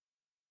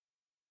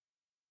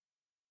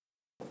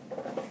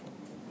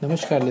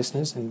Namaskar,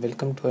 listeners, and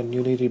welcome to our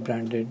newly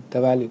rebranded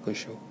The Value Co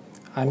Show.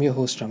 I'm your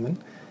host, Raman.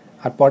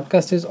 Our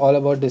podcast is all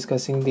about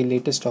discussing the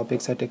latest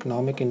topics at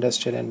economic,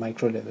 industrial, and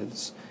micro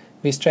levels.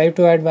 We strive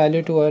to add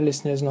value to our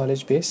listeners'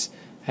 knowledge base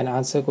and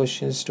answer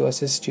questions to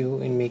assist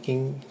you in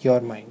making your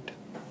mind,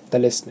 the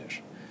listener.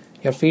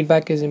 Your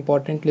feedback is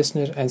important,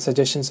 listener, and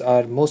suggestions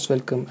are most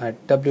welcome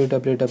at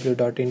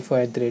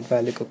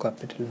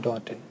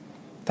www.info@valuecocapital.in.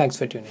 Thanks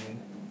for tuning in.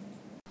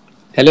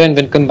 Hello and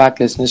welcome back,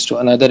 listeners, to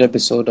another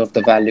episode of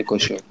The Value Co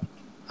Show.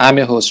 I'm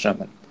your host,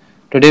 Raman.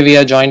 Today we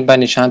are joined by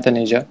Nishant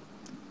Aneja.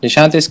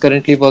 Nishant is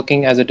currently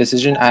working as a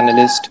decision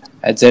analyst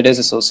at ZS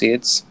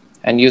Associates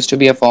and used to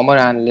be a former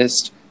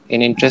analyst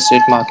in interest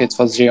rate markets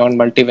for Xeon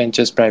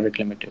Multiventures Private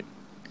Limited.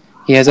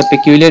 He has a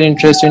peculiar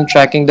interest in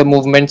tracking the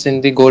movements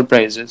in the gold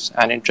prices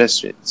and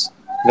interest rates.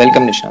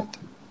 Welcome, Nishant.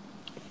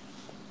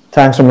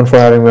 Thanks, Raman, for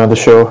having me on the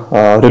show.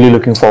 Really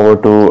looking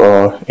forward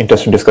to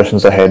interesting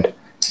discussions ahead.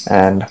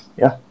 And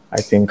yeah,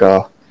 I think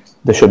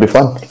this should be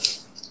fun.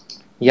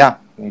 Yeah,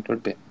 it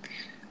would be.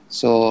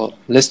 So,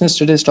 listeners,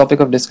 today's topic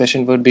of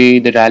discussion would be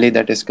the rally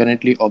that is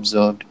currently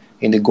observed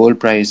in the gold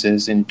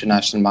prices in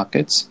international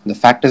markets, the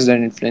factors that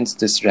influence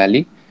this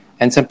rally,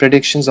 and some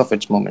predictions of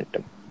its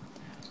momentum.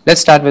 Let's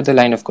start with the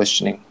line of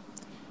questioning.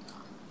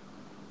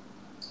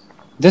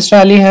 This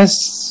rally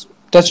has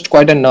touched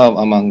quite a nerve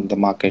among the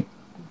market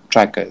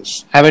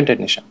trackers, haven't it,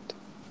 Nishant?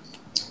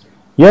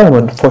 Yeah,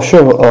 man, for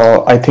sure.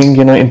 I think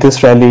in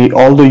this rally,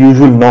 all the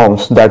usual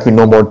norms that we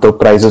know about the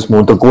prices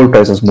move, the gold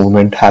prices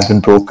movement has been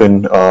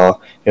broken.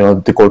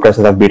 The gold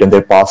prices have beaten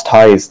their past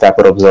highs that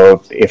were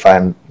observed, if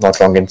I'm not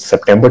wrong, in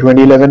September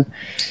 2011.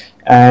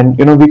 And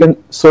we can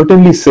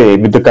certainly say,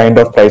 with the kind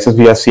of prices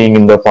we are seeing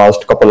in the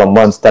past couple of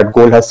months, that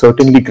gold has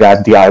certainly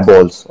grabbed the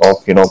eyeballs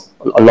of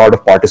a lot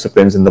of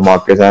participants in the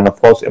markets. And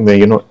of course, I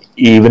mean,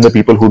 even the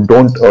people who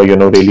don't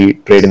really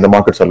trade in the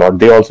markets a lot,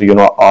 they also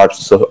are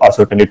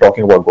certainly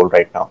talking about gold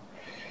right now.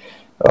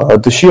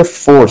 The sheer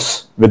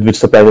force with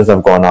which the prices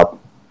have gone up,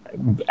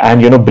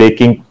 and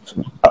breaking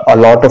a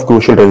lot of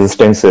crucial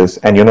resistances,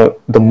 and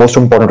the most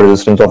important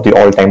resistance of the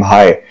all-time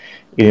high,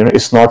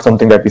 it's not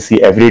something that we see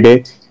every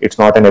day. It's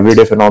not an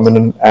everyday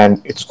phenomenon,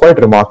 and it's quite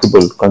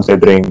remarkable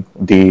considering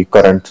the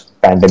current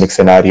pandemic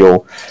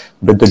scenario,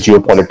 with the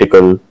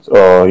geopolitical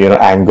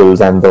angles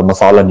and the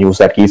masala news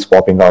that keeps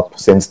popping up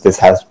since this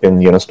has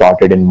been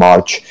started in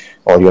March,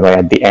 or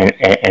at the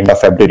end of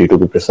February, to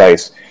be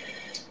precise.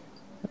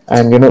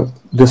 And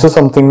this is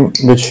something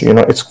which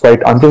it's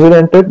quite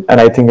unprecedented, and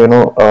I think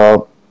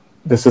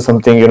this is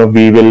something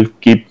we will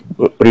keep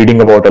reading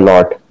about a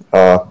lot.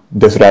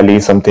 This rally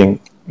is something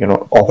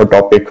of a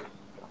topic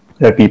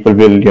that people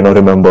will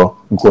remember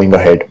going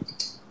ahead.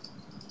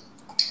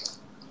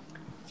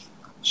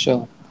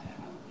 Sure.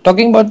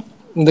 Talking about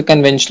the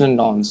conventional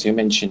norms you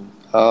mentioned,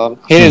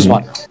 here is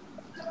one. Hmm.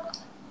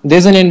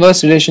 There's an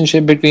inverse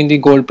relationship between the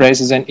gold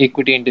prices and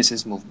equity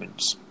indices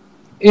movements.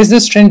 Is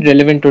this trend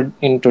relevant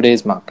in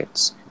today's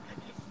markets?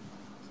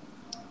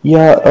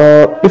 Yeah,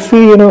 if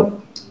we,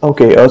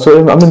 okay,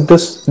 so I mean,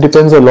 this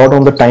depends a lot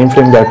on the time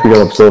frame that we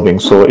are observing.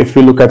 So if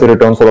we look at the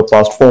returns for the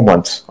past 4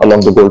 months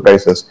along the gold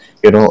prices,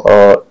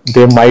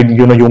 they might,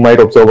 you might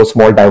observe a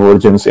small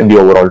divergence in the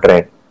overall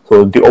trend.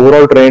 So the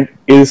overall trend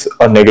is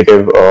a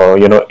negative,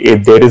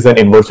 if there is an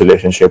inverse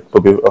relationship, to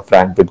be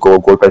frank, with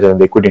gold prices and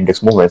the equity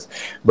index movements.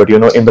 But,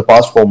 in the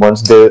past 4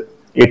 months,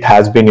 it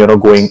has been,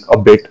 going a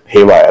bit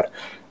haywire.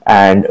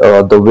 And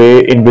the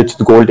way in which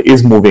the gold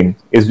is moving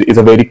is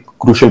a very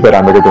crucial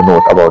parameter to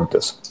note about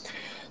this.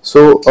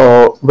 So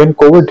when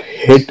COVID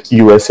hit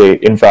USA,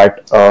 in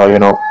fact,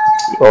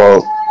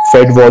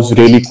 Fed was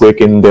really quick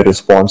in their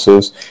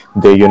responses.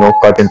 They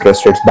cut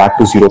interest rates back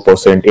to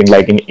 0%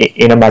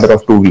 in a matter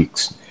of 2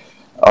 weeks.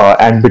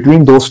 And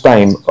between those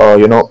time,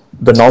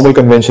 the normal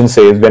convention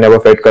says whenever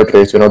Fed cut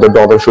rates, the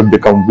dollar should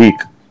become weak,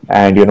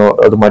 and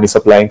the money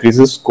supply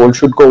increases, gold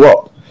should go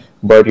up.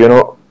 But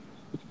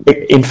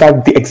in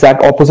fact, the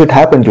exact opposite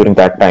happened during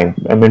that time.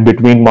 I mean,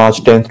 between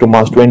March 10th to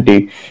March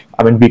 20,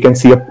 I mean, we can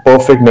see a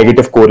perfect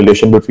negative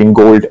correlation between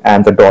gold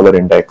and the dollar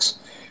index.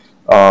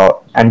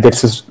 And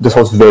this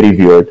was very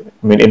weird.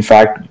 I mean, in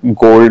fact, a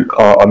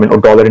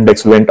dollar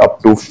index went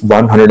up to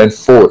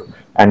 104,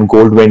 and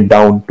gold went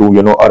down to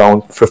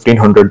around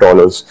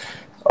 $1,500.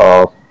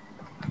 Uh,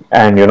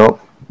 and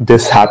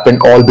this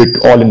happened all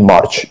in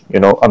March.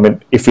 I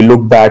mean, if we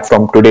look back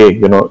from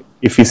today,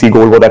 if we see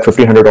gold was at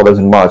 $1,500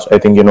 in March, I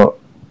think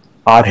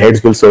our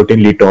heads will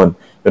certainly turn.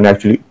 And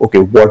actually, okay,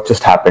 what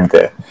just happened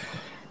there?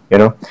 you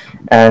know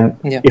and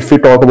Yeah. if we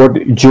talk about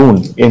June,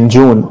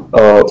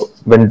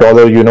 when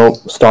dollar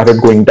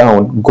started going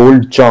down,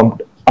 gold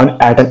jumped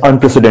at an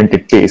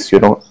unprecedented pace.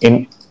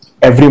 In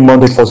every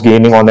month it was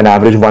gaining on an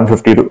average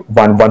 150 to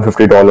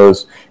 150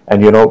 dollars.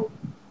 And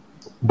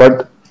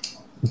but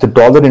the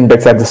dollar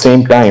index at the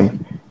same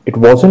time, it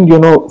wasn't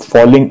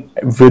falling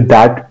with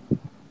that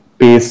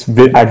pace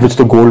at which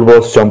the gold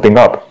was jumping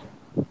up.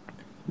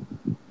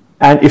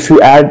 And if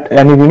you add,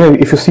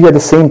 if you see at the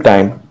same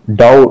time,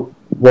 Dow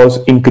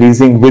was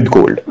increasing with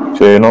gold.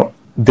 So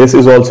this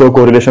is also a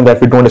correlation that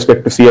we don't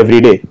expect to see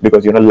every day,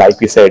 because like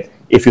we said,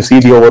 if you see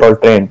the overall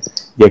trend,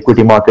 the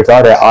equity markets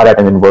are at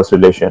an inverse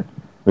relation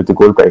with the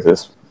gold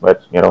prices.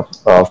 But in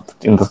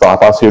the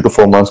past 3 to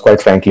 4 months,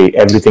 quite frankly,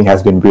 everything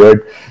has been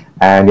weird,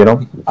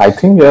 and I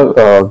think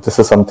this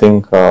is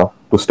something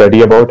to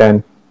study about,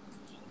 and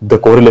the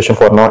correlation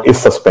for now is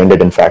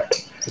suspended, in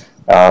fact,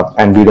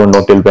 and we don't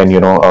know till when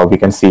we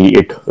can see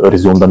it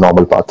resume the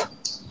normal path.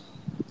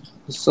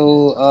 So,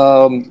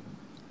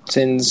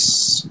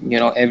 since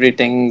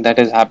everything that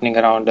is happening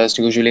around us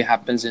usually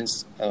happens in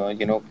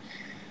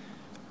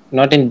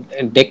not in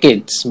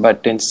decades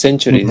but in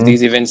centuries. Mm-hmm.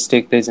 These events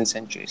take place in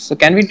centuries. So,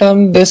 can we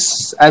term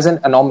this as an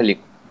anomaly?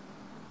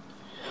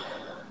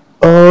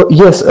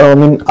 Yes, I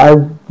mean, I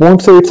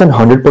won't say it's an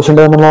 100%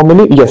 an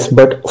anomaly. Yes,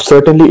 but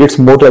certainly it's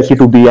more likely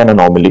to be an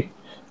anomaly.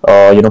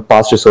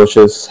 Past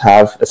researchers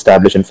have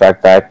established, in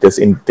fact, that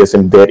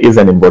there is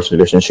an inverse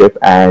relationship,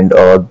 and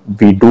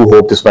we do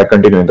hope this might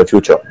continue in the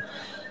future.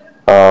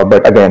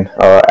 But again,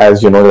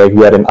 as like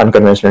we are in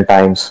unconventional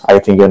times, I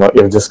think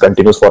if this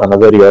continues for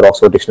another year,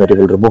 Oxford Dictionary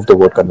will remove the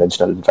word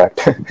conventional. In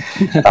fact,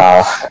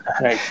 uh,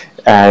 Right.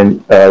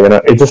 and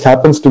it just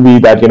happens to be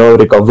that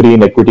recovery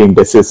in equity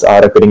indices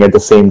are occurring at the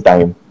same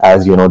time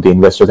as the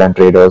investors and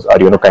traders are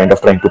kind of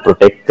trying to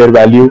protect their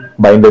value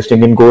by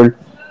investing in gold,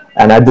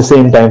 and at the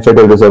same time,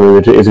 Federal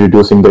Reserve is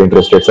reducing the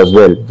interest rates as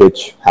well,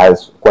 which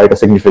has quite a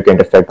significant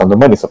effect on the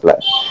money supply.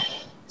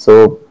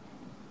 So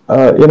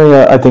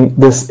yeah, I think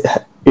this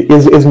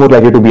is more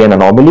likely to be an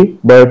anomaly.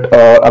 But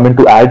I mean,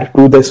 to add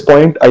to this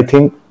point, I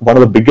think one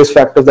of the biggest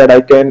factors that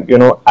I can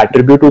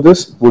attribute to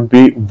this would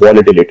be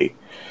volatility.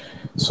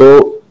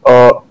 So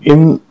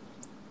in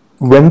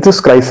when this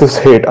crisis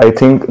hit, I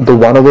think the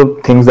one of the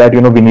things that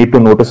we need to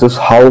notice is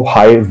how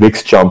high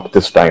VIX jumped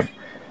this time.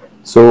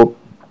 So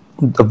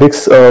the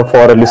VIX, for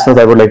our listeners,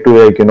 I would like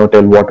to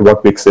tell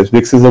what VIX is.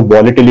 VIX is a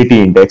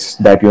volatility index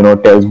that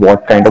tells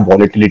what kind of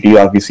volatility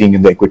are we seeing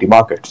in the equity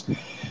markets.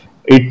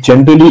 It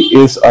generally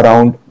is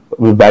around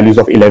values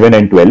of 11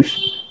 and 12,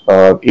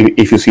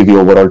 if you see the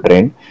overall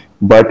trend.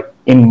 But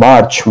in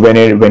March, when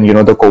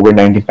the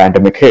COVID-19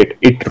 pandemic hit,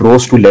 it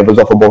rose to levels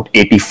of about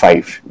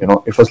 85.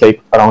 It was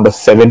like around a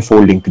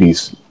seven-fold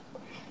increase.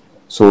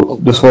 So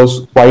this Okay.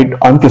 was quite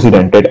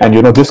unprecedented, and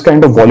this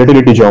kind of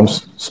volatility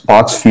jumps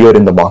sparks fear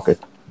in the market,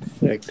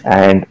 Right.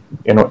 and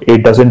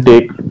it doesn't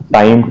take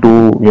time to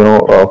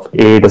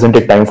it doesn't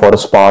take time for a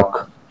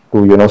spark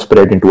to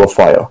spread into a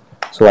fire.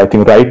 So I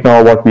think right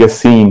now what we are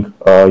seeing,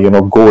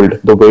 gold,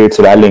 the way it's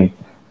rallying,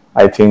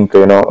 I think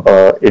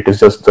it is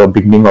just the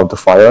beginning of the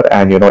fire,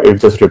 and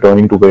it's just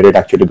returning to where it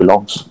actually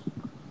belongs.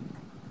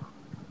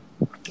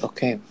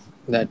 Okay.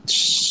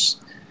 That's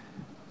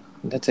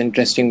an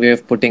interesting way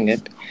of putting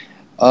it.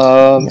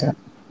 Um, Yeah.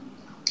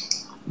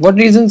 what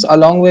reasons,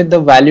 along with the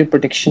value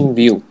protection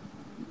view,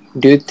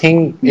 do you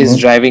think is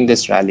Mhm. driving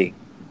this rally?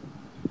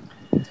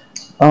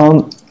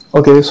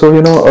 Okay, so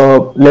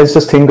let's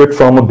just think it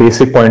from a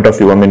basic point of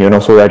view. I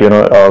mean, so that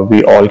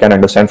we all can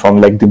understand from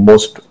like the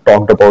most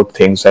talked about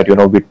things that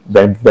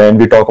when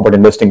we talk about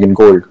investing in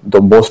gold,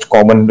 the most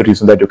common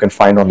reason that you can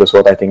find on this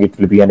earth, I think it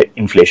will be an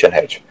inflation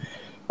hedge.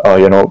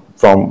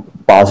 From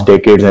past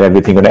decades and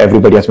everything, and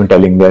everybody has been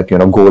telling that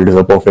gold is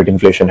a perfect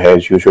inflation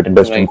hedge. You should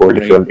invest in Right. gold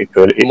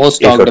Right.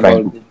 Most if you're talked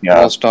trying about. to.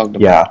 Yeah, Most talked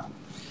about. yeah,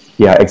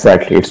 yeah,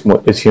 exactly. It's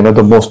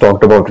the most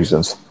talked about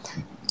reasons.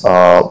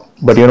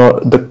 But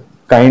the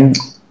kind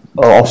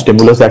of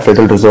stimulus that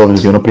Federal Reserve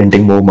is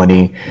printing more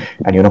money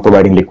and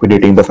providing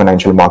liquidity in the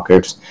financial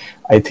markets,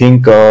 I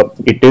think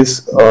it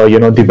is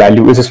the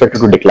value is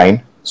expected to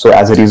decline. So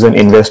as a reason,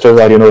 investors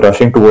are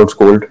rushing towards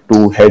gold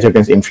to hedge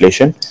against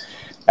inflation,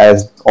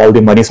 as all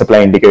the money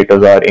supply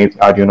indicators are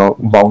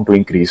bound to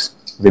increase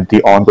with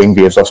the ongoing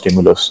waves of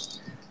stimulus,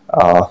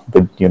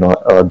 with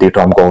the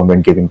Trump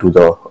government giving to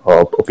the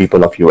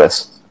people of US.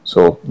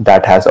 So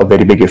that has a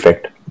very big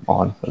effect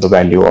on the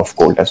value of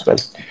gold as well.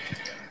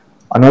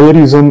 Another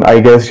reason, I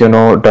guess,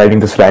 driving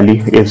this rally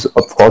is,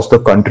 of course, the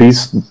countries.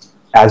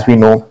 As we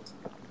know,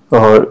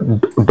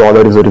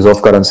 dollar is a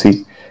reserve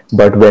currency,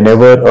 but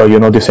whenever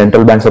the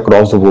central banks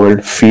across the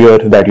world fear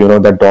that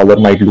that dollar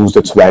might lose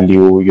its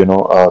value,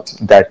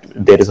 that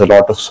there is a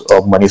lot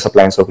of money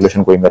supply and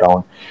circulation going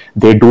around,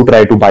 they do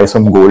try to buy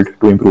some gold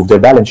to improve their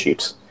balance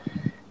sheets.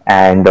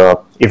 And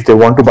if they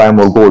want to buy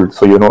more gold,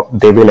 so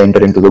they will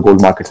enter into the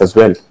gold markets as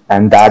well,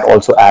 and that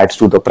also adds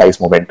to the price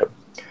momentum.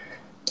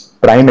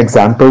 Prime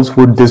examples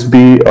would this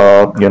be,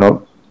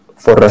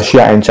 for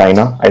Russia and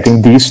China. I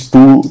think these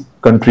two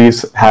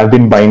countries have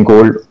been buying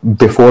gold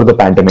before the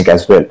pandemic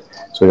as well.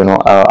 So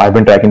I've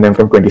been tracking them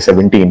from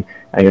 2017,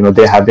 and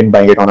they have been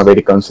buying it on a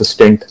very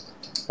consistent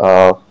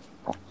uh,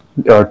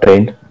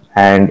 trend.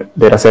 And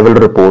there are several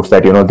reports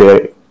that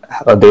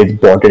they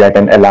bought it at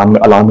an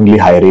alarmingly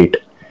high rate.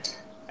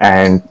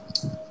 And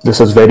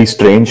this is very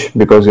strange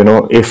because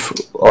if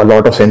a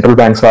lot of central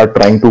banks are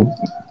trying to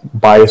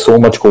buy so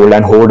much gold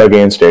and hoard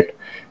against it,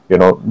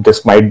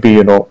 this might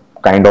be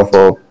kind of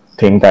a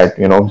thing that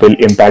will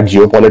impact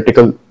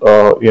geopolitical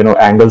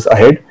angles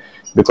ahead.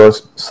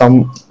 because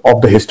some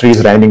of the history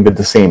is rhyming with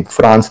the same.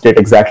 France did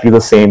exactly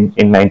the same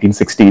in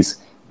 1960s,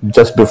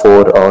 just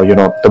before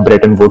the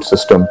Bretton Woods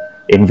system,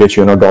 in which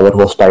dollar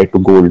was tied to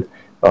gold,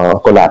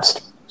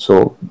 collapsed.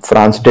 So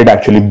France did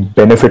actually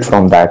benefit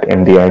from that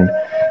in the end,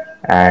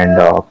 and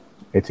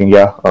I think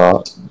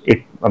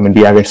it. I mean,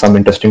 we have some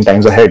interesting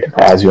times ahead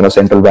as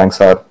central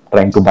banks are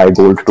trying to buy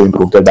gold to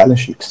improve their balance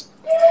sheets.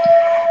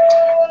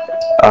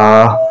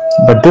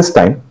 But this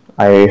time,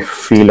 I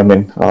feel. I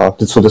mean,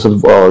 so this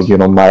is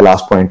my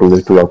last point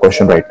to your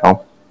question right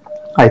now.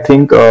 I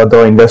think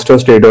the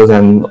investors, traders,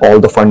 and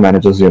all the fund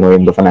managers,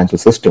 in the financial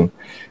system,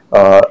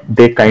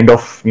 they kind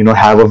of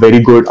have a very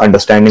good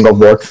understanding of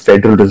what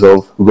Federal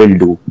Reserve will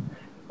do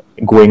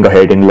going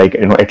ahead in, like,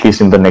 at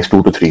least in the next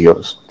 2 to 3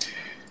 years.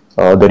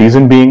 The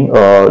reason being,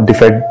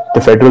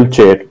 the federal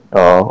chair,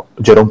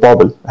 Jerome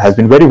Powell, has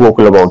been very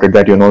vocal about it,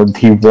 that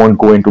he won't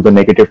go into the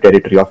negative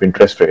territory of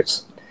interest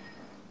rates.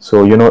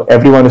 So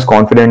everyone is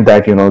confident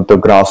that the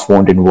graphs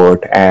won't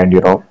invert, and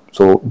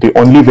so the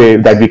only way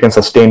that we can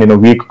sustain in a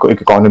weak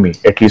economy,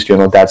 at least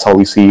that's how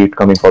we see it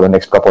coming for the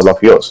next couple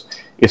of years,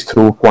 is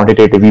through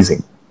quantitative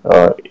easing.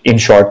 In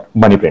short,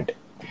 money print.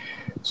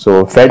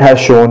 So Fed has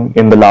shown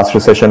in the last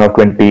recession of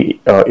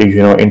 20,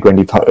 in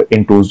 20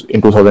 in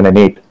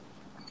 2008,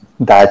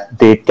 that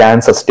they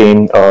can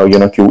sustain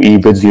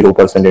QE with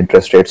 0%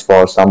 interest rates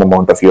for some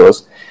amount of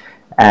years,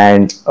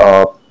 and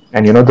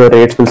the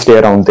rates will stay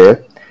around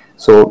there.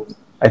 So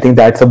I think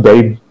that's a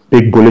very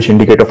big bullish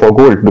indicator for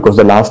gold, because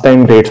the last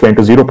time rates went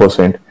to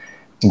 0%,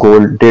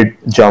 gold did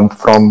jump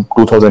from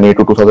 2008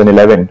 to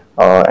 2011,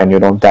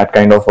 and that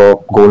kind of a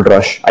gold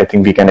rush I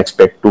think we can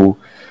expect to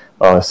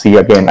see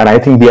again, and I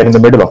think we are in the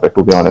middle of it,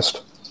 to be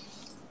honest.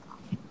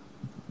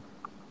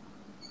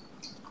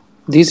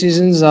 These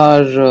reasons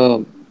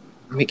are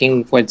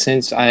making quite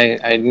sense. I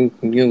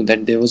didn't knew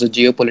that there was a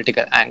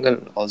geopolitical angle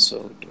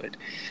also to it.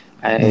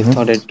 I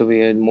thought it to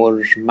be a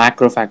more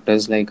macro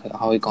factors like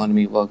how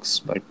economy works,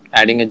 but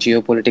adding a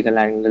geopolitical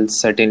angle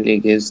certainly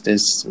gives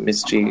this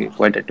mystery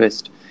quite a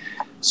twist.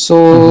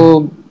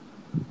 So,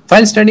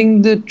 while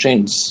studying the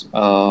trends,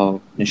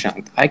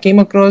 Nishant, I came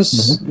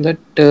across that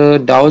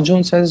Dow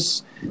Jones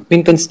has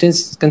been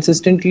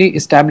consistently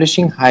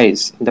establishing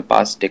highs in the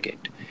past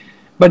decade,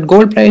 but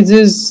gold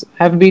prices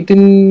have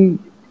beaten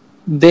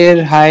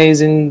their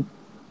highs in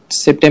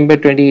September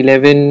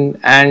 2011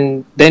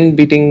 and then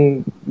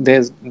beating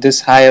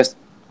this high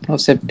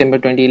of September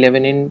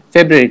 2011 in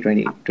February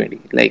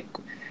 2020, like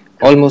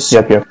almost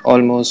Yep, yep.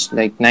 almost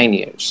like 9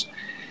 years. Yeah.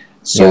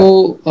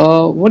 So,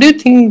 what do you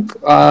think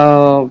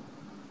are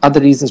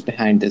the reasons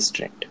behind this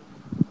trend?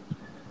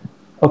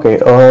 Okay,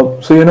 so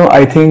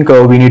I think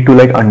we need to,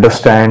 like,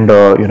 understand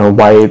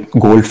why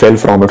gold fell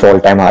from its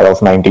all-time high of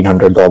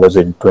 $1,900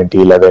 in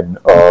 2011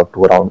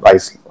 to around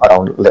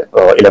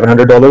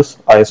 $1,100.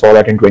 I saw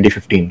that in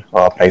 2015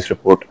 price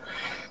report.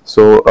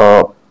 So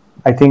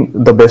I think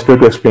the best way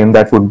to explain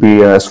that would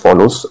be as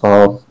follows.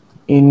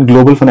 In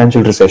global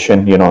financial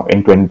recession,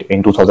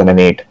 in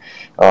 2008,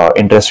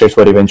 interest rates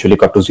were eventually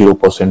cut to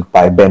 0%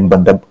 by Ben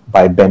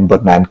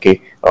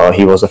Bernanke.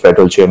 He was the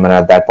federal chairman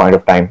at that point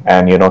of time,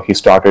 and he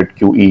started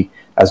QE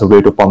as a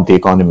way to pump the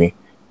economy,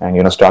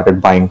 and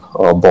started buying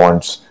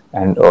bonds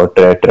and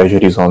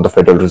treasuries on the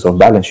Federal Reserve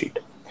balance sheet.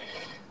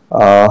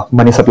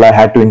 Money supply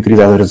had to increase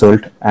as a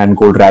result, and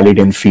gold rallied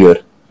in fear.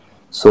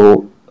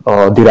 So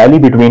the rally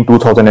between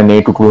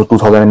 2008 to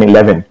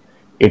 2011,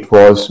 it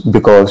was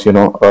because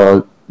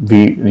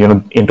we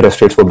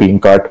interest rates were being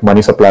cut,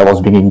 money supply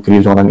was being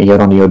increased on an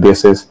year-on-year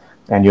basis,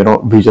 and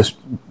we just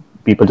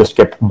people just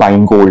kept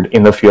buying gold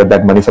in the fear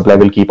that money supply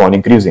will keep on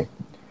increasing.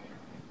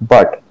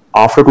 But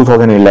after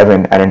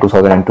 2011 and in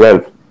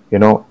 2012,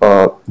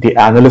 the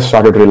analysts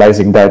started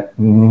realizing that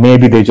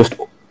maybe they just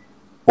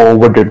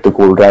overdid the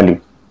gold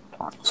rally,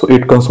 so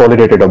it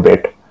consolidated a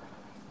bit.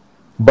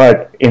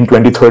 But in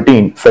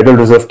 2013, Federal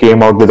Reserve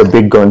came out with a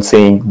big gun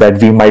saying that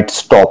we might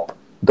stop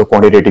the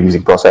quantitative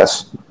easing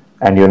process,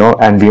 and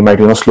we might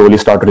slowly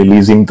start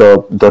releasing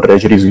the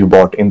treasuries we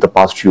bought in the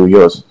past few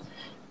years.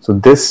 So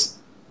this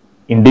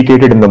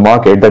indicated in the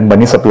market that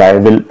money supply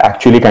will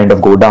actually kind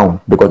of go down,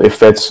 because if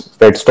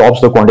Fed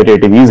stops the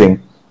quantitative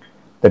easing,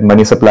 that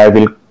money supply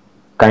will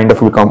kind of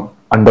become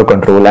under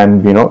control,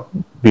 and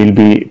we'll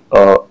be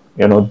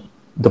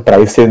the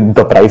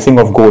pricing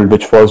of gold,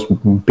 which was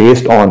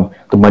based on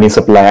the money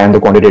supply and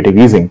the quantitative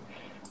easing,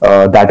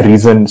 that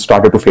reason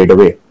started to fade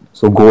away.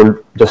 So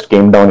gold just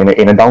came down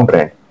in a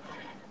downtrend,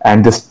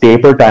 and this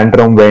taper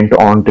tantrum went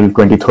on till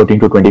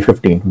 2013 to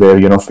 2015,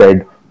 where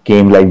Fed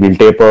came like, we'll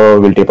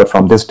taper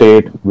from this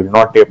date, will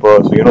not taper.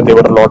 So there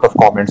were a lot of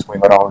comments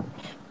going around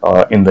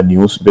in the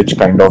news, which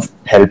kind of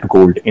helped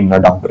gold in a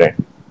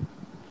downtrend.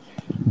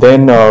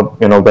 Then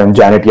when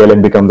Janet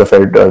Yellen became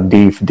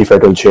the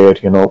federal chair,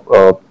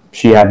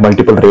 she had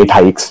multiple rate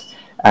hikes,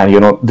 and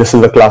this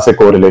is a classic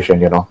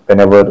correlation.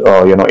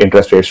 Whenever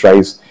interest rates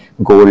rise,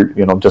 gold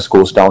just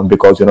goes down,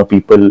 because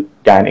people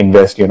can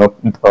invest.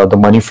 The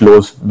money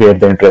flows where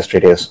the interest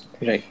rate is,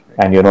 Right.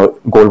 and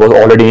gold was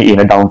already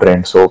in a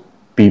downtrend, so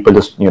people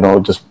just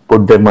just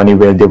put their money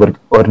where they were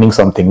earning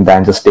something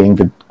than just staying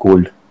with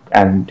gold,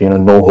 and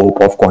no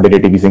hope of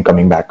quantitative easing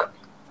coming back.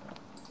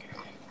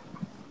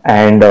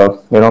 And uh,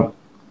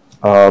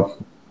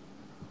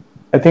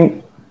 I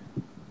think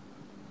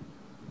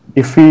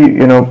if we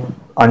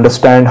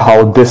understand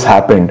how this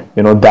happened,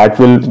 that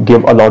will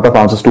give a lot of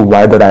answers to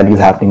why the rally is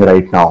happening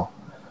right now,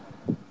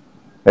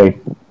 right?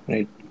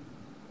 Right,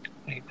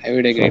 right. I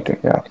would So I agree to think, it.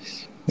 yeah,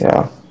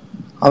 yeah.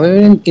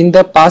 However, in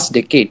the past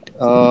decade,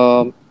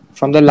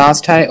 from the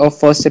last high of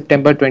 1st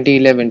September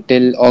 2011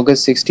 till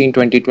August 16,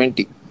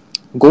 2020,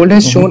 gold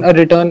has shown a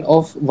return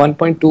of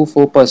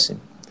 1.24%,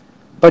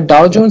 but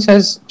Dow Yep. Jones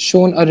has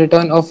shown a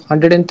return of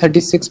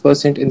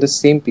 136% in the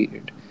same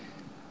period.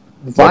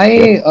 Yep. Yep.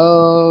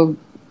 Why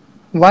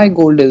why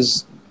gold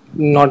is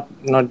not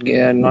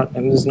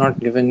is not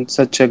given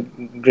such a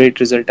great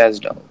result as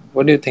Dow?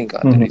 What do you think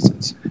are the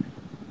reasons?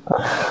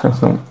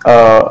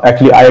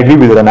 Actually, I agree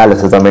with your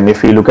analysis. I mean,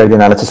 if you look at the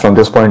analysis from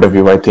this point of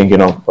view, I think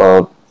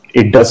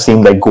it does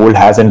seem like gold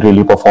hasn't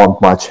really performed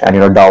much,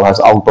 and Dow has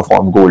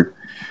outperformed gold.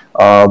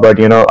 But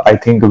I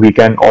think we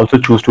can also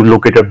choose to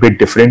look at it a bit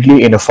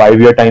differently in a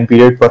 5-year time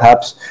period,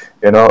 perhaps.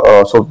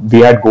 So we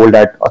had gold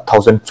at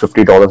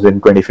 $1,050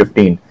 in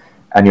 2015,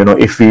 and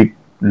if we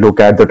look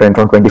at the trend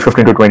from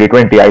 2015 to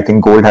 2020, I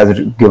think gold has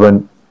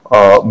given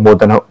more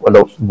than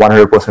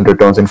 100%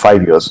 returns in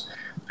 5 years.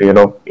 So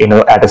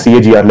at a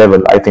CAGR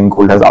level, I think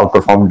gold has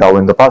outperformed Dow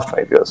in the past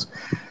 5 years.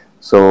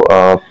 So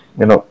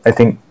I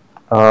think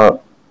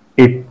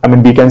it. I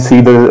mean, we can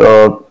see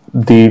the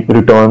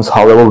returns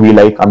however we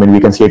like. I mean, we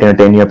can see it in a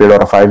 10-year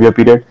period or a 5-year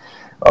period.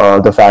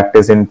 The fact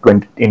is, in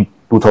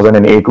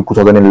 2008 to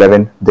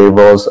 2011, there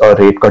was a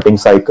rate cutting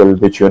cycle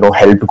which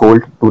helped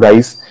gold to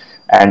rise,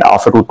 and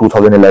after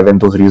 2011,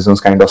 those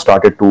reasons kind of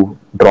started to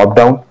drop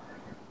down.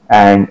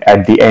 And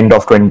at the end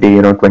of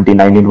 2019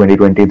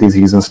 2020, these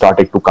reasons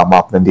started to come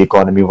up when the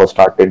economy was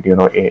started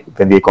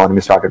when the economy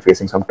started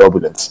facing some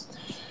turbulence.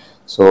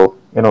 So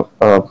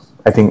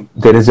I think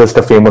there is just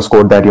a famous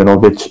quote that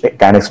which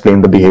can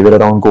explain the behavior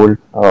around gold.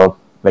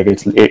 Like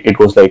it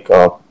goes like,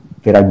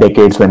 there are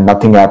decades when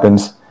nothing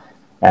happens,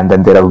 and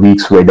then there are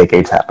weeks where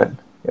decades happen.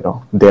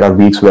 There are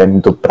weeks when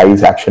the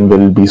price action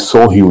will be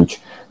so huge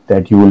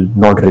that you will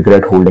not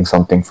regret holding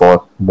something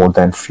for more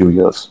than few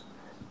years.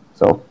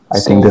 So I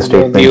think So this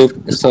your statement.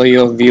 view, so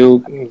your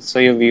view, so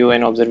your view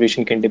and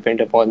observation can depend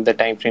upon the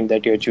time frame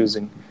that you're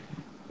choosing.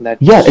 Yeah,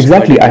 That's quite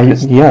exactly. an I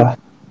interest. Yeah,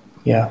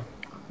 yeah.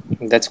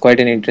 That's quite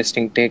an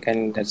interesting take,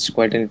 and that's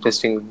quite an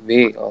interesting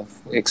way of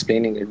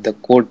explaining it. The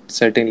quote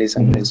certainly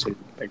summarized it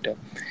better.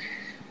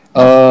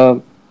 Yeah. Uh,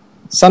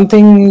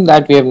 Something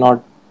that we have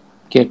not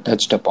yet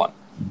touched upon: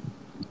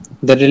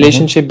 the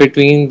relationship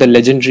between the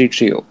legendary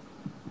trio,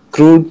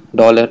 crude,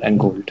 dollar, and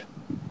gold.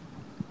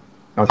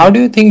 How Okay. do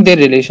you think their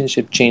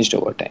relationship changed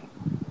over time?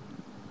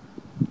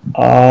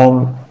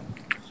 Um,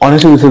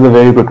 Honestly, this is a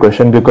very good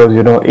question, because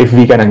if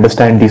we can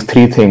understand these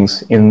three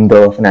things in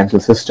the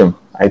financial system,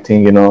 I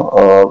think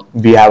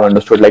we have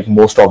understood like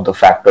most of the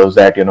factors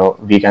that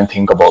we can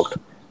think about.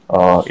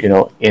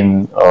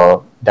 In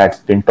That's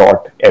been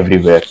taught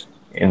everywhere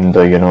in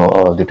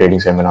the trading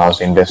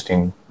seminars,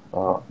 investing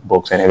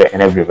books, and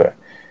everywhere.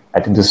 I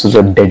think this is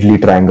a deadly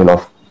triangle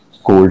of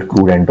gold,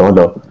 crude, and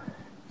dollar.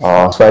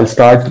 So I'll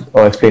start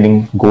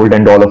explaining gold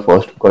and dollar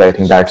first, because I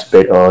think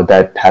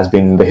that has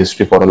been the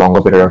history for a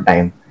longer period of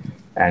time,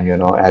 and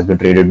has been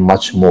traded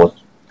much more.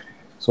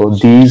 So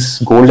these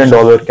gold and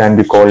dollar can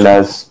be called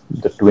as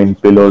the twin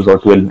pillars or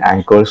twin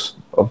anchors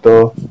of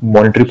the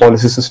monetary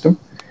policy system.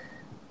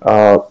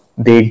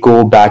 They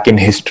go back in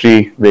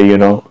history,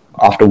 where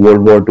after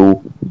World War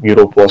II,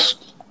 Europe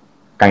was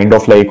kind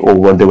of like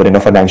over. They were in a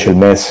financial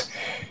mess.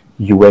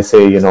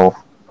 USA,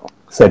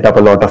 set up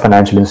a lot of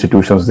financial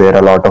institutions there.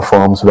 A lot of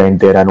firms went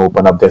there and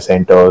opened up their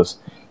centers.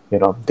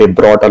 They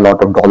brought a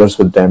lot of dollars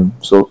with them.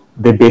 So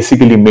they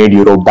basically made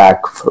Europe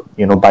back,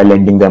 by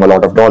lending them a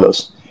lot of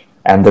dollars.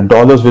 And the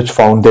dollars which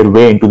found their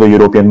way into the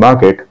European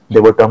market, they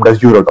were termed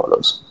as euro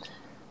dollars.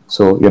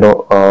 So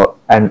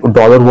and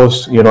dollar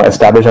was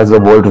established as the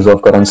world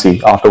reserve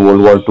currency after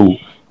World War II,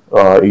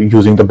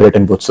 using the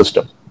Bretton Woods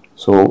system.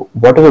 So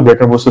what is the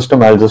Bretton Woods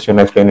system? I'll just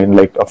explain in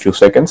like a few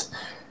seconds.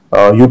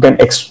 You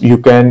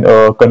can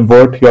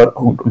convert your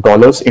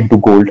dollars into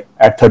gold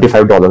at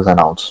 $35 an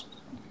ounce.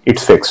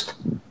 It's fixed.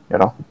 You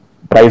know,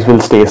 Price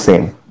will stay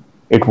same.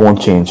 It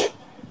won't change.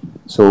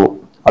 So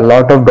a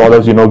lot of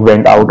dollars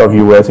went out of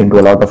US into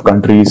a lot of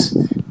countries,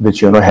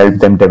 which helped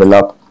them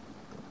develop.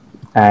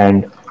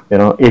 And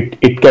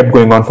it kept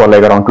going on for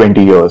like around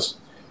 20 years.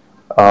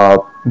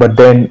 But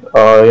then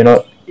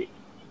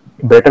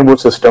Bretton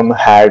Woods system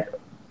had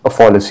a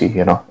fallacy.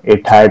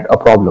 It had a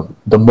problem.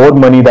 The more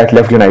money that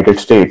left United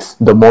States,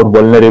 the more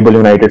vulnerable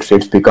United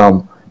States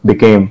became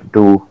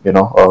to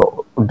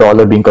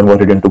dollar being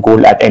converted into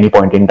gold at any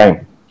point in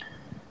time.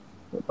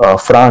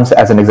 France,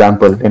 as an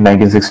example, in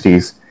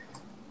 1960s,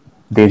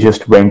 they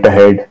just went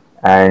ahead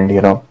and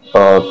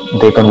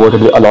they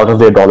converted a lot of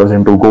their dollars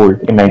into gold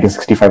in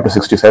 1965 to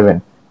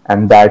 67.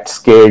 and that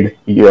scared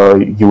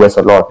US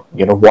a lot.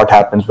 What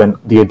happens when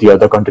the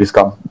other countries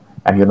come,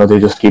 and they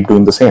just keep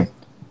doing the same.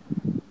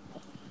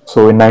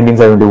 So in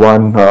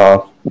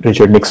 1971,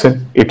 Richard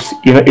Nixon,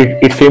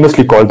 it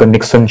famously called the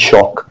Nixon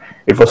shock.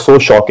 It was so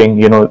shocking,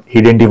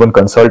 he didn't even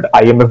consult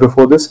IMF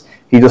before this.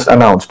 He just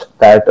announced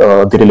that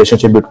the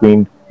relationship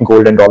between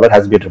gold and dollar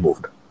has been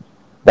removed.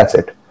 That's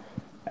it.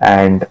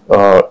 And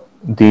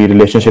the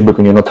relationship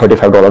between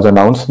 $35 an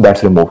ounce,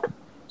 that's removed.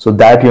 So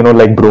that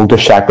like broke the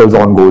shackles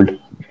on gold,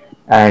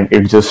 and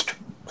it just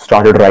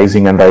started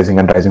rising and rising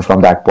and rising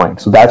from that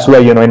point. So that's why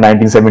in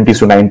 1970s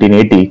to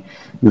 1980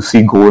 you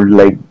see gold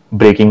like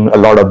breaking a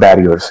lot of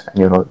barriers,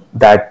 and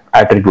that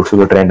attributes to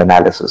the trend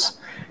analysis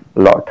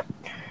a lot.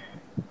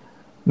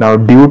 Now,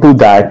 due to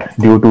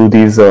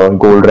these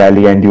gold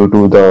rally and due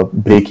to the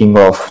breaking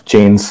of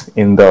chains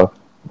in the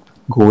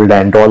gold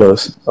and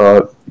dollars,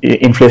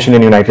 inflation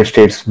in the United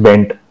States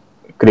went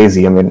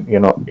crazy. I mean,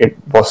 it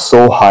was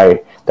so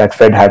high that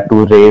Fed had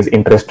to raise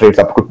interest rates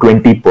up to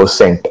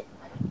 20%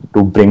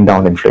 to bring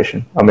down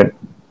inflation. I mean,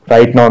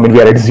 right now, I mean,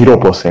 we are at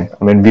 0%.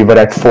 I mean, we were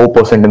at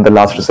 4% in the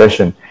last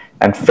recession,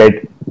 and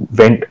Fed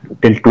went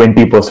till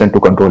 20% to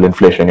control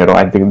inflation.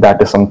 I think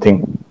that is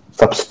something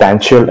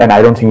substantial, and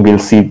I don't think we'll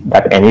see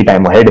that any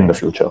time ahead in the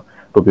future,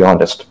 to be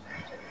honest.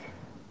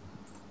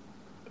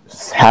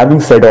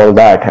 Having said all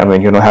that, I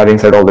mean, having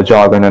said all the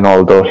jargon and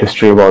all the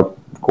history about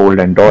gold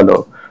and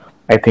dollar,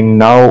 I think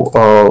now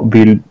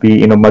we'll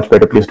be in a much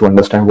better place to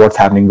understand what's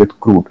happening with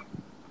crude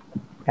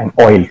and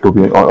oil.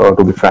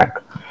 To be frank,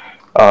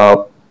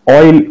 uh,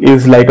 oil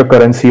is like a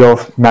currency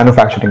of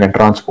manufacturing and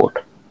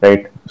transport,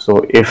 right?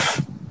 So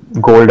if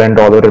gold and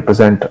dollar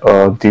represent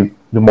the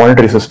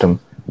monetary system,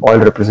 oil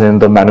represent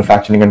the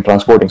manufacturing and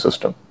transporting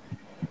system.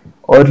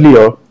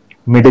 Earlier,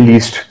 Middle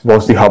East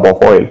was the hub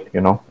of oil.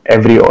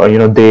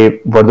 They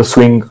were the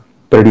swing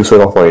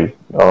producer of oil.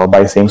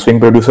 By saying swing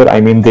producer,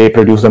 I mean they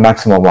produce the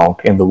maximum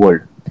amount in the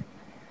world.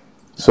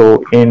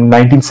 So in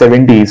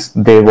 1970s,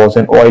 there was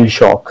an oil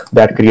shock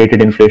that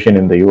created inflation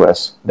in the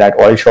US. That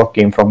oil shock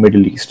came from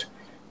Middle East.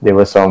 There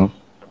were some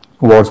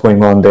wars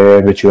going on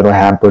there, which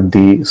hampered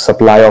the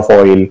supply of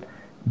oil,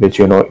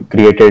 which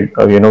created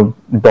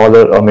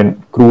dollar. I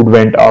mean, crude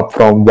went up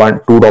from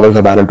 $2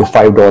 a barrel to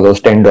 $5,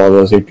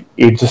 $10.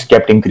 It just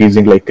kept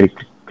increasing like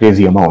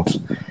crazy amounts.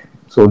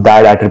 So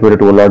that attributed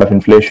to a lot of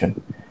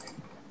inflation.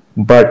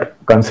 But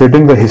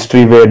considering the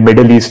history where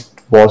Middle East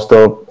was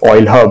the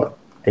oil hub,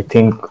 I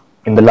think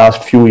in the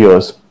last few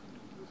years,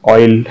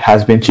 oil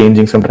has been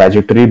changing some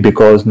trajectory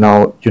because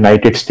now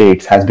United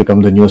States has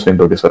become the new swing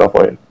producer of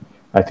oil.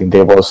 I think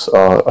there was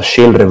a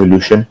shale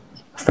revolution,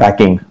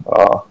 fracking.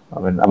 I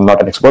mean, I'm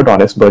not an expert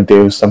on it, but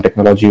there was some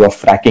technology of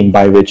fracking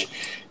by which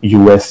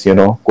US,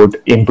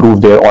 could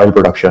improve their oil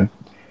production,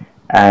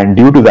 and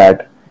due to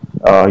that,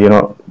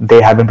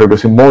 they have been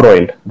producing more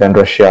oil than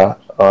Russia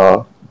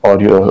or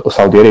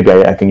Saudi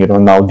Arabia. I think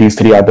now these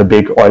three are the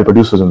big oil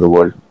producers in the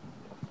world.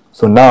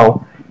 So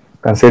now,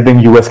 considering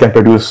US can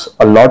produce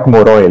a lot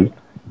more oil,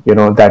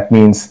 that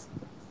means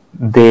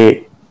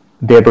they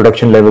their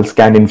production levels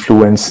can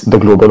influence the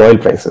global oil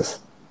prices.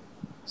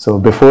 So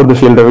before the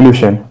shale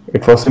revolution,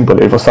 it was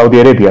simple. It was Saudi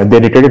Arabia. They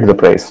dictated the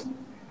price.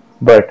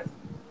 But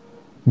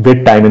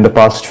with time, in the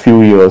past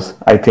few years,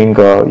 I think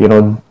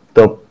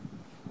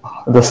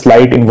the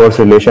slight inverse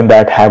relation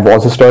that have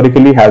was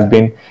historically has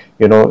been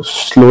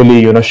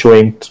slowly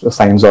showing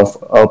signs of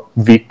a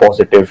weak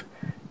positive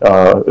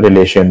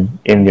relation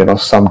in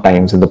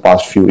sometimes in the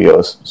past few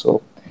years.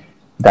 So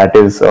that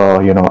is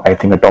I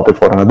think a topic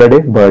for another day.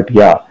 But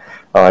yeah,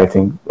 I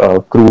think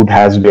crude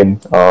has been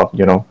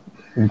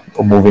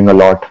moving a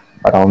lot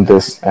around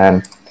this,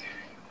 and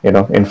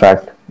in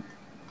fact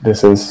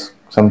this is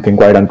something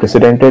quite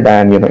unprecedented,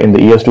 and in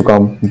the years to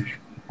come,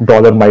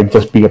 dollar might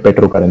just be a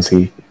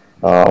petrocurrency.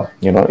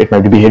 It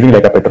might be behaving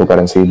like a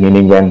petrocurrency,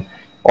 meaning when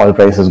oil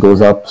prices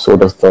goes up, so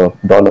does the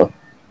dollar.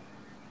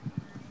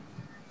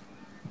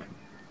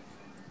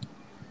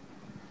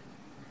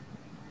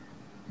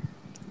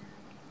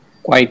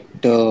 Quite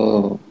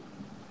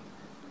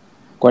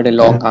quite a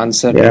long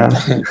answer to Yeah,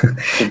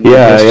 to my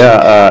yeah, question,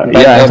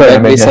 yeah. I'm sorry. I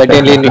but we mean,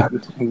 certainly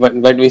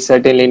need, but we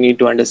certainly need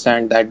to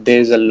understand that there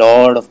is a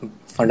lot of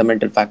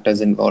fundamental factors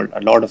involved,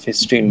 a lot of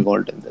history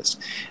involved in this,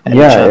 and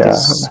yeah, Nishant yeah.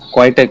 is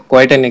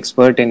quite an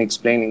expert in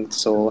explaining.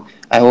 So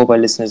I hope our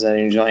listeners are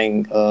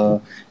enjoying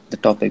the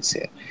topics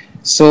here.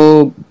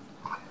 So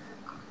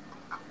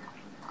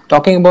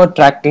talking about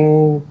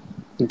tracking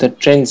the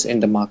trends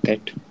in the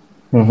market,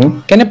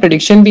 Mm-hmm. can a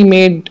prediction be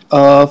made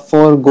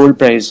for gold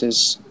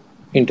prices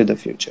into the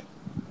future?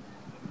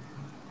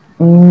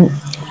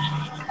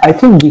 I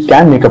think we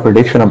can make a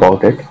prediction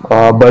about it,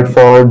 but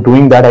for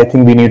doing that, I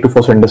think we need to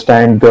first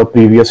understand the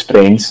previous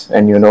trends,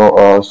 and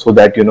so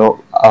that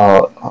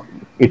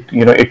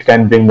it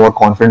can bring more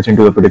confidence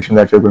into the prediction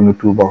that you're going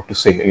to about to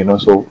say.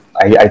 So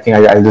I think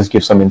I'll just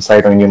give some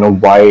insight on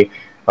why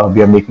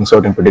we are making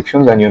certain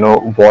predictions,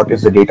 and what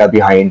is the data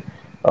behind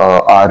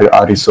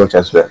our research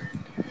as well.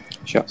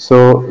 Sure.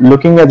 So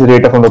looking at the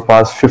data from the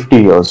past 50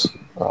 years.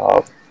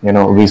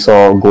 We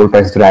saw gold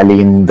prices rally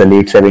in the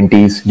late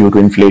 70s due to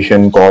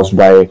inflation caused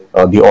by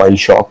the oil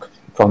shock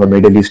from the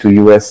Middle East to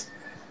US.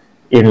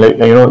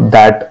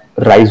 That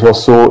rise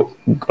was so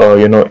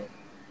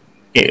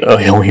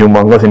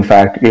humongous. In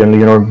fact,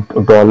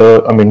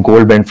 dollar. I mean,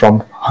 gold went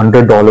from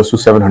 $100 to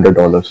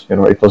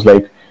 $700. It was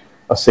like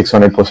a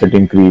 600%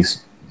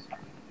 increase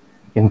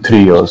in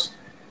 3 years.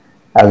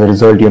 As a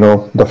result,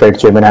 the Fed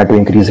chairman had to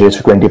increase rates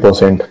to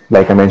 20%,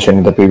 like I mentioned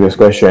in the previous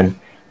question,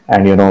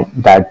 and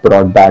that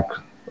brought back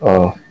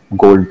uh,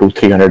 gold to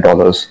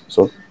 $300.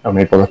 So I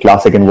mean, it was a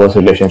classic inverse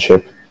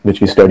relationship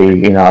which we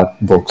study in our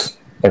books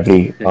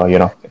every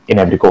Right. in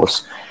every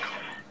course.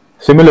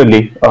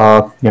 Similarly,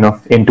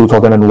 in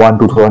 2001,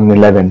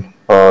 2011,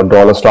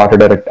 dollar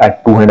started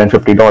at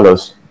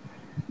 $250,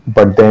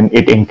 but then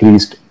it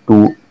increased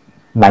to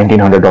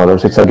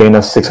 $1,900. It's again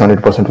a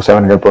 600% to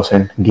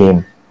 700%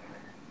 gain.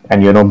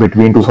 And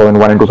between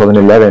 2001 and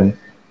 2011,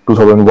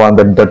 2001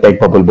 the tech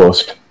bubble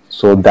burst,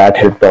 so that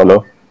helped dollar.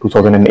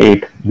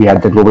 2008 we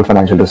had the global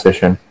financial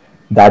recession,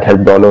 that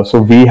helped dollar.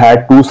 So we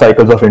had two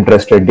cycles of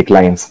interest rate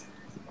declines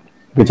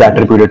which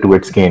attributed to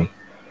its gain.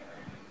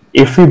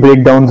 If we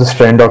break down this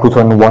trend of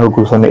 2001 to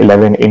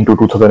 2011 into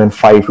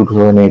 2005 to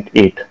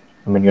 2008,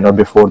 I mean,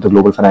 before the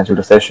global financial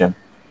recession,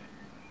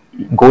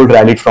 gold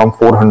rallied from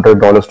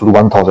 $400 to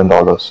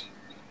 $1,000.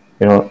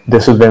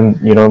 This is when,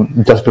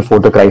 just before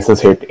the crisis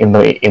hit in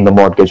the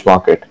mortgage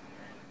market.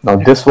 Now,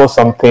 Right. this was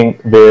something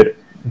where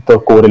the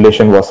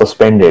correlation was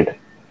suspended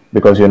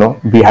because,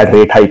 we had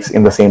rate hikes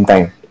in the same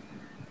time.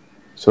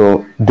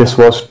 So this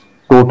was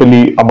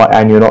totally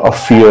a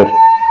fear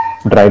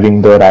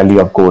driving the rally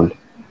of gold.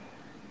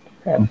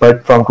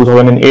 But from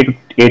 2008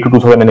 to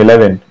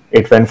 2011,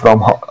 it went from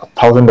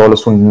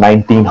 $1,000 to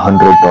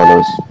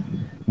 $1,900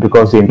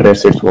 because the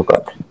interest rates were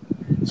cut.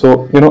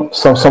 So,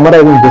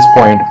 summarizing this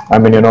point, I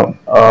mean,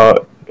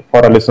 for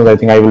our listeners, I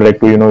think I would like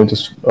to,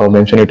 just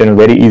mention it in a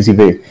very easy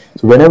way.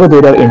 So, whenever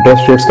there are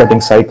interest rates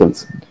cutting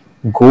cycles,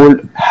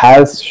 gold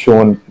has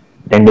shown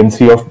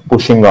tendency of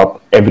pushing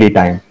up every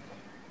time.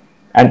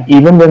 And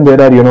even when there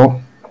are,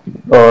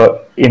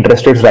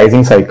 interest rates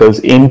rising cycles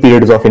in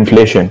periods of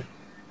inflation,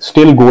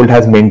 still gold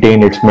has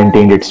maintained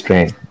its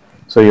trend.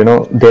 So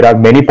there are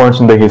many points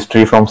in the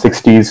history from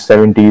 60s,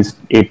 70s,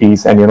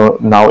 80s, and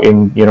now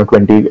in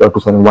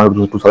 2001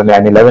 to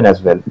 2011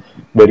 as well,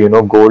 where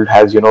gold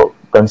has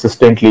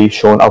consistently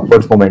shown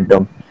upwards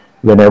momentum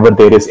whenever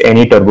there is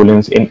any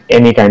turbulence in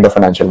any kind of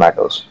financial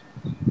matters.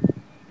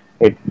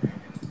 Right?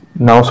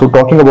 Now, so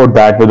talking about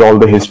that with all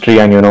the history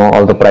and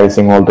all the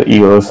pricing, all the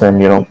years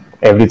and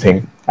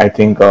everything, I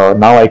think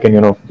now I can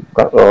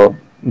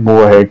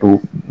move ahead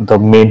to the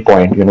main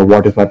point.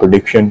 What is my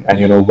prediction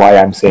and why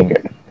I'm saying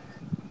it.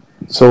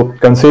 So Sure.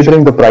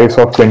 considering the price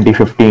of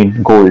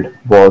 2015 gold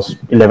was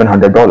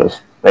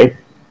 $1,100, right?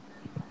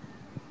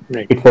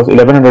 Right. It was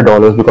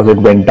 $1,100 because it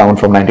went down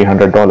from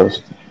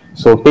 $1,900.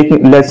 So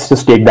let's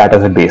just take that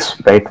as a base,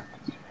 right?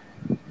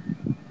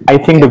 I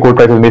think the Okay. gold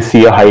prices may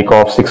see a hike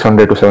of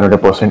 600 to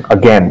 700%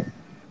 again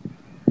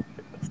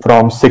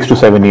from 6 to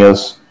 7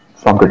 years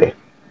from today.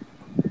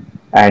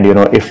 And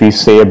if we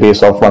say a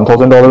base of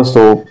 $1,000,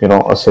 so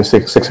a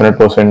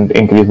 600%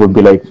 increase would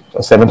be like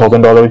a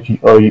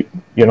 $7,000,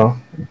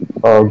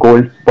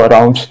 gold per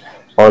ounce,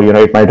 or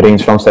it might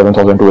range from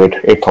 7,000 to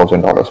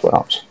 $8,000 per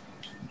ounce.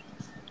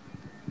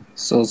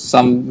 So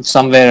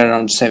somewhere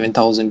around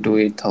 7,000 to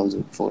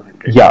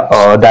 8,400, Yeah,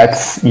 yes.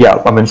 that's yeah.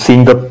 I mean,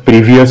 seeing the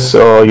previous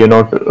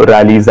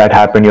rallies that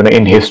happened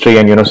in history,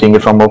 and seeing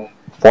it from a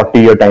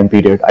 40-year time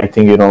period, I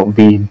think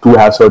we do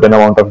have certain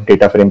amount of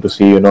data frame to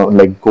see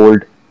like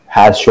gold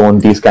has shown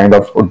these kind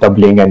of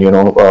doubling and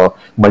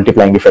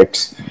multiplying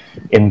effects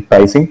in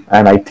pricing.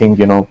 And I think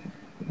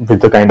with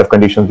the kind of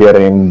conditions we are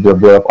in,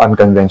 the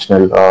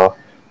unconventional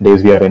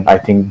days we are in, I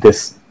think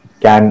this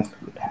can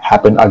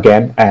happen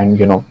again. And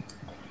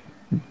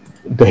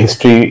the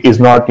history is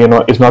not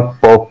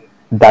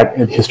that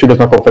history does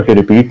not perfectly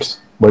repeats,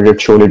 but it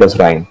surely does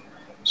rhyme.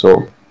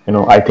 So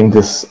I think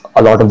this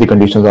a lot of the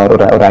conditions are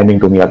rhyming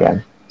to me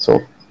again. So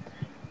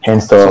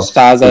hence So the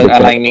stars are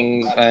prediction.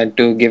 aligning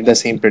to give the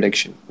same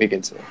prediction, we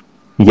can say.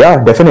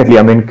 Yeah, definitely.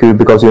 I mean,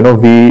 because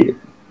we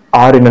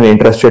are in an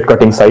interest rate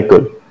cutting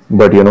cycle,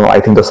 but I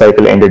think the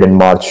cycle ended in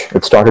March.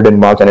 It started in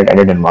March and it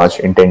ended in March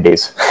in 10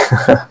 days.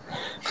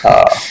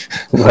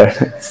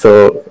 But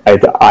so I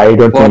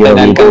don't think What an we'll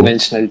go.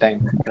 unconventional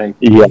time, right?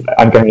 Yeah,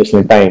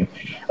 unconventional time.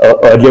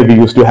 Earlier, we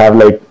used to have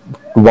like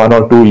 1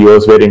 or 2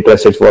 years where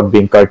interest rates were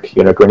being cut,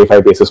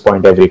 25 basis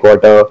point every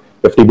quarter,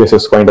 50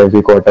 basis point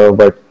every quarter,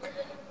 but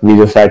we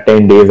just had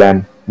 10 days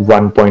and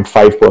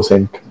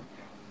 1.5%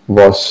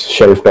 was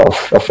shelved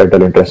off of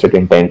federal interest rate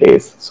in 10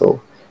 days. So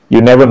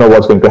you never know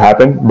what's going to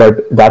happen,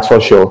 but that's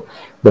for sure.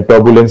 The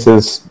turbulence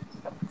is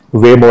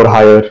way more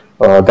higher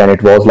than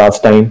it was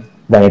last time,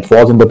 than it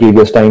was in the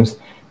previous times.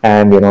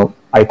 And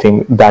I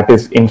think that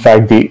is in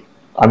fact the,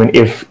 I mean,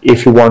 if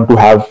you want to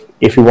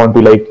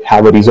like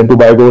have a reason to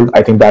buy gold,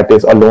 I think that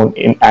is alone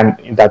in and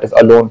that is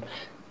alone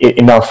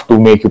enough to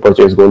make you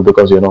purchase gold,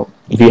 because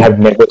we have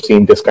never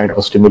seen this kind of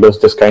a stimulus,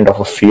 this kind of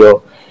a fear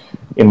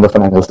in the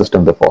financial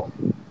system before.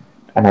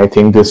 And I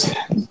think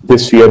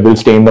this fear will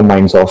stay in the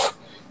minds of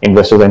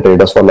investors and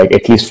traders for like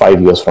at least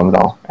 5 years from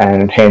now,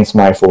 and hence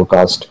my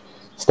forecast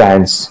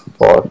stands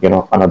for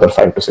another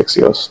 5 to 6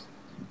 years.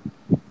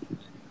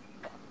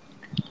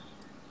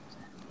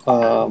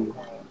 Um,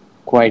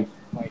 quite,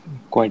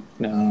 quite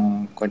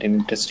an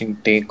interesting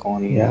take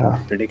on Yeah.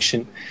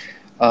 prediction.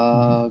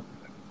 Uh,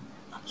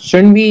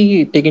 shouldn't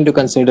we take into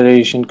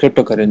consideration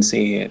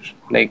cryptocurrency here?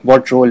 Like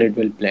what role it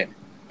will play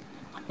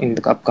in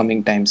the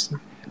upcoming times,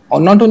 or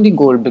not only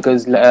gold,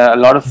 because a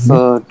lot of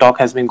talk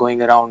has been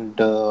going around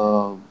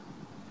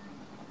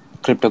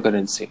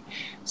cryptocurrency.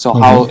 So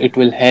how Mm-hmm. it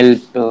will help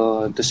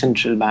the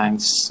central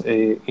banks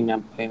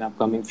in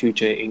upcoming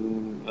future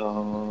in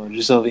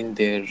reserving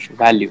their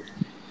value.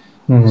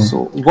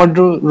 So what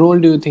role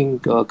do you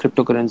think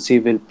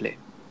cryptocurrency will play?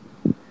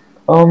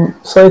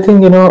 So I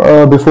think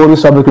before we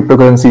start with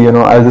cryptocurrency,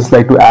 I'd just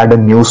like to add a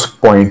news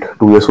point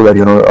to this so that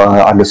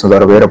our listeners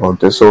are aware about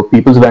this. So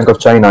People's Bank of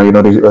China,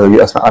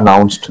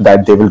 announced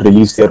that they will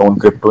release their own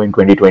crypto in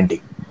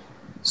 2020.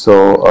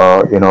 So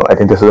I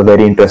think this is a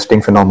very interesting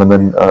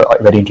phenomenon,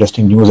 very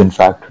interesting news, in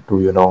fact,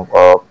 to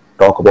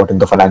talk about in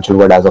the financial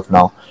world as of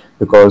now,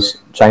 because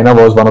China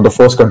was one of the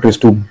first countries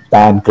to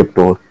ban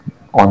crypto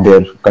on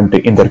their country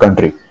in their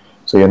country.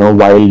 So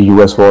while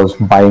US was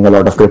buying a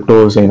lot of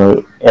cryptos,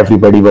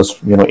 everybody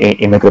was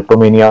in a crypto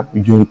mania.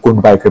 You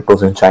couldn't buy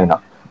cryptos in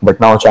China, but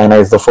now China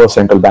is the first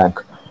central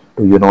bank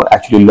to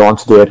actually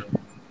launch their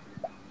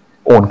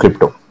own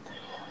crypto.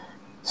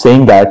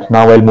 Saying that,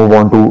 now I'll move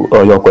on to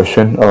your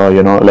question.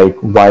 Like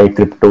why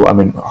crypto? I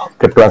mean,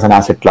 crypto as an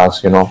asset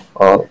class.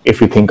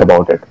 If you think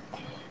about it,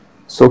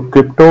 so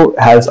crypto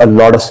has a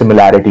lot of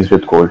similarities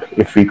with gold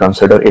if we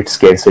consider its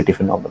scarcity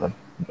phenomenon.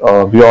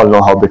 We all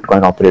know how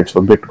Bitcoin operates.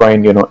 So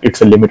Bitcoin,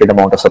 it's a limited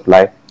amount of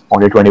supply.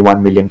 Only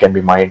 21 million can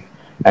be mined,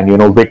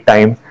 and with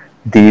time,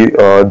 the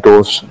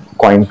those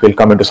coins will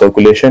come into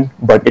circulation,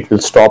 but it will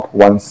stop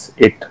once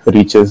it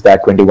reaches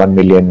that 21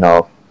 million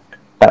count.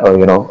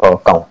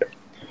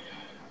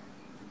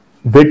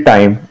 With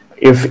time,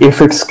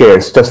 if it's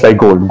scarce, just like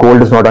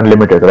gold is not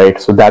unlimited,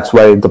 right? So that's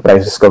why the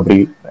price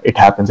discovery, it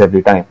happens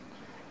every time.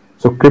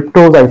 So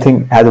cryptos, I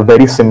think, has a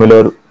very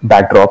similar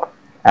backdrop,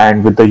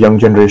 and with the young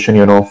generation,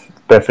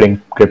 preferring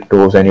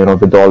cryptos, and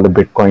with all the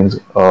bitcoins,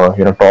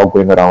 talk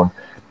going around,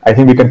 I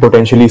think we can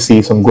potentially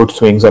see some good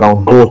swings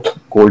around both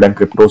gold and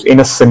cryptos in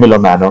a similar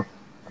manner,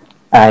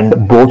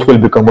 and both will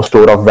become a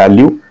store of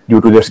value due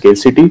to their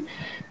scarcity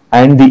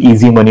and the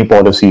easy money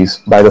policies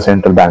by the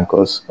central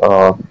bankers.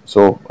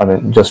 So, I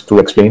mean, just to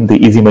explain, the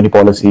easy money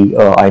policy,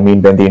 I mean,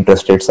 when the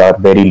interest rates are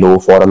very low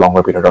for a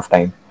longer period of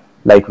time,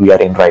 like we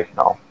are in right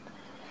now,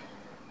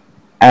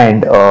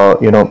 and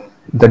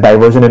the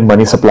diversion in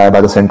money supply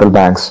by the central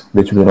banks,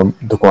 which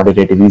the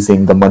quantitative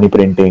easing, the money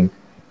printing,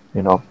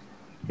 you know,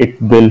 it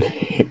can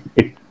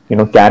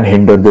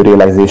hinder the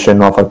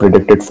realization of a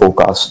predicted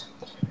forecast,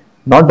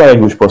 not by a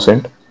huge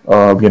percent,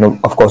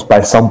 of course,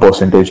 by some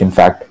percentage, in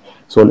fact.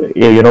 So,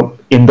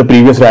 in the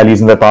previous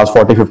rallies in the past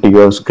 40, 50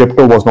 years,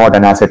 crypto was not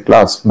an asset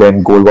class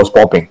when gold was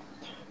popping.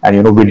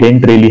 And, we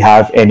didn't really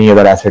have any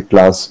other asset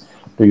class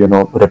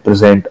to,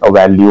 represent a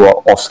value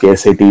of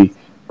scarcity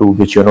to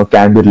which,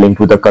 can be linked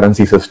with the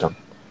currency system.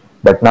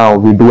 But now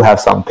we do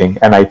have something,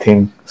 and I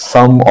think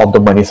some of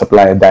the money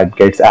supply that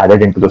gets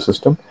added into the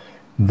system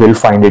will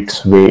find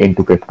its way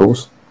into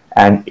cryptos,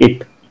 and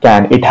it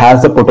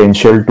has the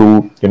potential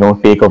to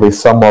take away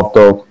some of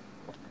the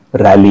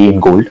rally in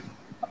gold.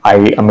 I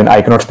mean,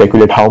 I cannot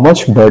speculate how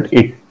much, but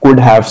it could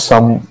have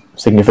some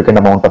significant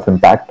amount of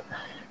impact.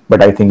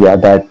 But I think, yeah,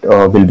 that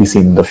will be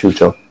seen in the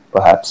future,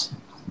 perhaps.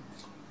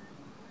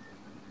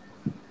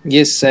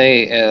 Yes,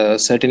 I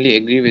certainly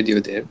agree with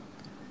you there.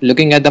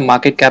 Looking at the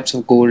market caps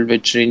of gold,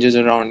 which ranges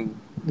around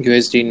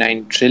USD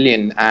 9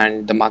 trillion,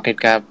 and the market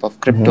cap of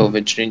crypto, Mm-hmm.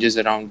 which ranges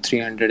around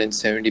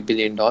 $370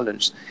 billion.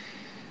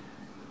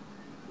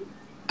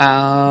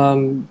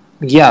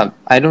 Yeah,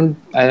 I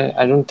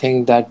don't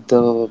think that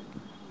the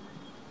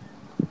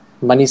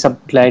money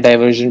supply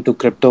diversion to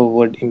crypto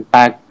would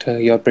impact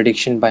your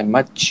prediction by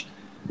much,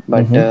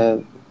 but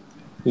Mm-hmm.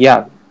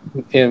 yeah,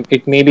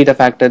 it may be the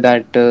factor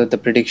that the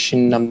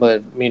prediction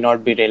number may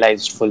not be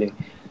realized fully.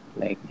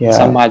 Like some Yeah,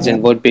 yeah.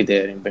 margin would be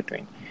there in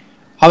between.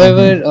 Mm-hmm.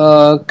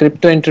 However,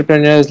 crypto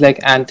entrepreneurs like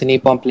Anthony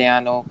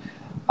Pompliano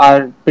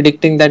are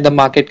predicting that the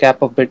market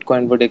cap of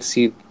Bitcoin would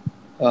exceed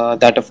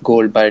that of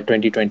gold by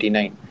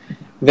 2029,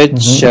 which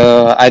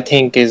Mm-hmm. I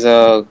think is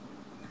a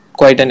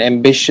quite an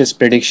ambitious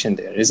prediction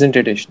there, isn't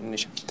it,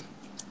 Nishant?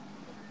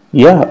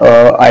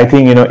 Yeah, I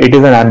think it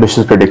is an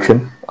ambitious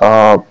prediction,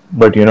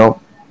 but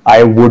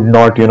I would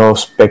not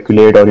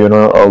speculate, or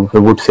we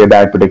would say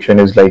that prediction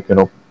is like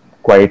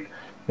quite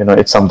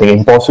it's something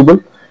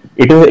impossible.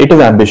 It is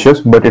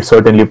ambitious, but it's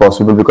certainly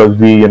possible, because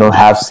we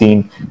have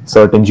seen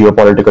certain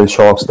geopolitical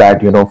shocks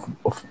that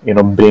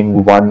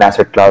bring one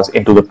asset class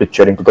into the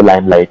picture, into the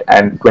limelight,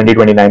 and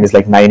 2029 is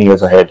like 9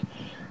 years ahead.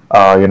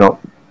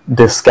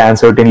 This can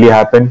certainly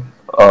happen.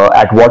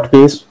 At what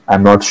pace,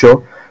 I'm not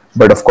sure,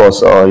 but of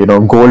course,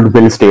 gold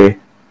will stay,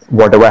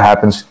 whatever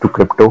happens to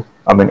crypto.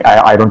 I mean,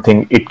 I don't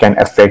think it can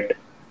affect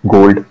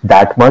gold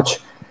that much.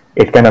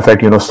 It can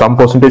affect, some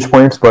percentage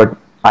points, but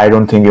I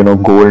don't think,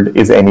 gold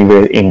is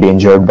anywhere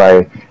endangered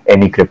by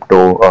any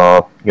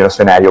crypto,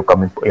 scenario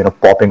coming,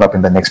 popping up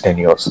in the next 10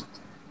 years.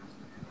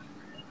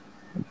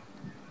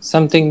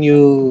 Something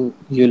new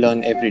you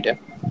learn every day.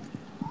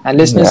 And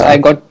listeners, I Yeah.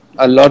 got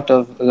a lot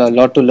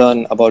to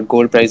learn about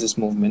gold prices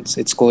movements,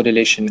 its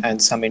correlation,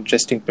 and some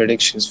interesting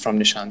predictions from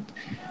Nishant.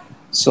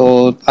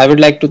 So I would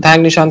like to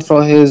thank Nishant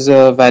for his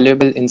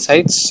valuable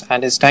insights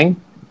and his time.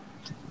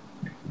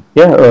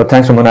 Yeah,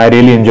 thanks, Raman. I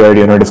really enjoyed,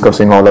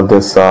 discussing all of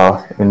this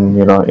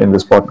in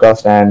this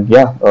podcast, and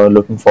yeah,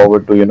 looking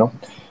forward to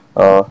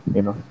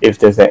if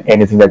there's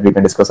anything that we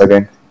can discuss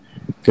again,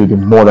 we'll be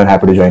more than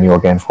happy to join you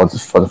again for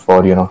this for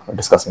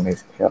discussing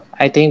this. Yeah.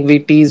 I think we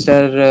teased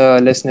our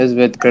listeners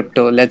with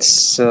crypto. Let's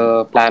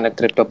plan a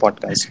crypto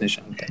podcast,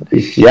 Nishant.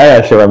 Then.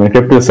 Yeah, sure. I mean,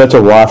 crypto is such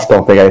a vast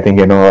topic. I think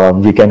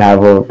we can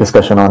have a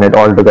discussion on it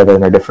all together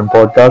in a different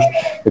podcast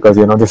because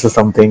this is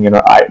something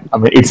I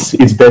mean,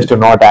 it's best to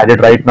not add it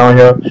right now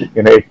here.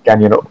 It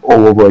can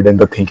overburden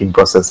the thinking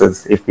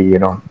processes if we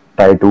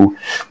try to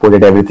put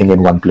it everything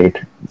in one plate.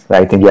 So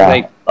I think yeah,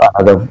 Right.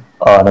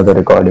 another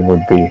recording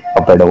would be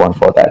a better one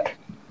for that.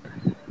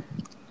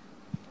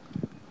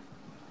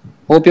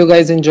 Hope you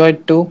guys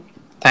enjoyed too.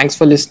 Thanks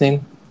for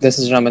listening. This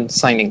is Raman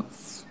signing off.